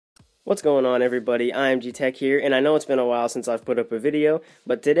What's going on, everybody? IMGTech here, and I know it's been a while since I've put up a video,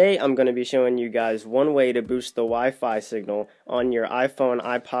 but today I'm going to be showing you guys one way to boost the Wi-Fi signal on your iPhone,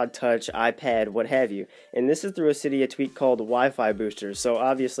 iPod Touch, iPad, what have you. And this is through a Cydia tweak called Wi-Fi Booster, so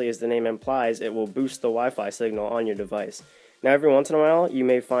obviously, as the name implies, it will boost the Wi-Fi signal on your device. Now, every once in a while, you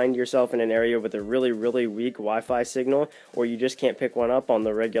may find yourself in an area with a really weak Wi-Fi signal, or you just can't pick one up on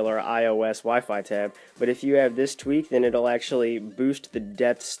the regular iOS Wi-Fi tab. But if you have this tweak, then it'll actually boost the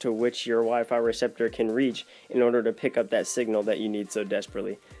depths to which your Wi-Fi receptor can reach in order to pick up that signal that you need so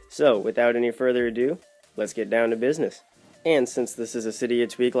desperately. So, without any further ado, let's get down to business. And since this is a Cydia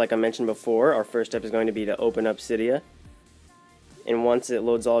tweak, like I mentioned before, our first step is going to be to open up Cydia. And once it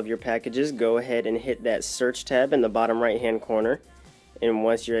loads all of your packages, go ahead and hit that search tab in the bottom right hand corner. And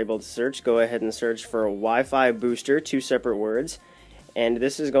once you're able to search, go ahead and search for Wi-Fi Booster, two separate words. And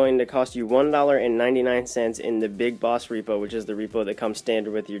this is going to cost you $1.99 in the Big Boss repo, which is the repo that comes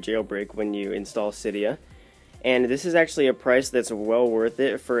standard with your jailbreak when you install Cydia. And this is actually a price that's well worth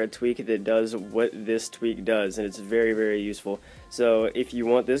it for a tweak that does what this tweak does, and it's very useful. So if you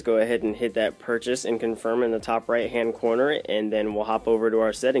want this, go ahead and hit that purchase and confirm in the top right hand corner, and then we'll hop over to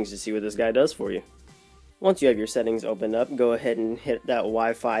our settings to see what this guy does for you. Once you have your settings opened up, go ahead and hit that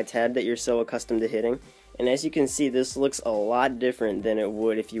Wi-Fi tab that you're so accustomed to hitting. And as you can see, this looks a lot different than it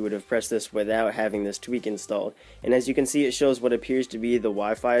would if you would have pressed this without having this tweak installed. And as you can see, it shows what appears to be the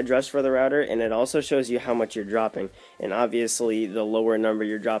Wi-Fi address for the router, and it also shows you how much you're dropping. And obviously, the lower number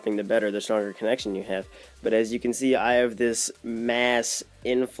you're dropping, the better, the stronger connection you have. But as you can see, I have this mass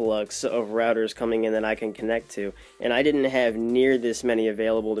influx of routers coming in that I can connect to. And I didn't have near this many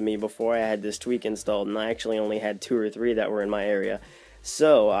available to me before I had this tweak installed, and I actually only had 2 or 3 that were in my area.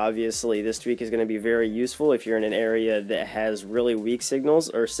 So, obviously, this tweak is going to be very useful if you're in an area that has really weak signals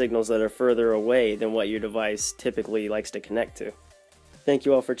or signals that are further away than what your device typically likes to connect to. Thank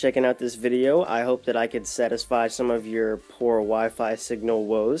you all for checking out this video. I hope that I could satisfy some of your poor Wi-Fi signal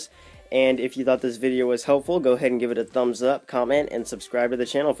woes. And if you thought this video was helpful, go ahead and give it a thumbs up, comment, and subscribe to the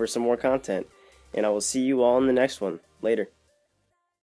channel for some more content. And I will see you all in the next one. Later.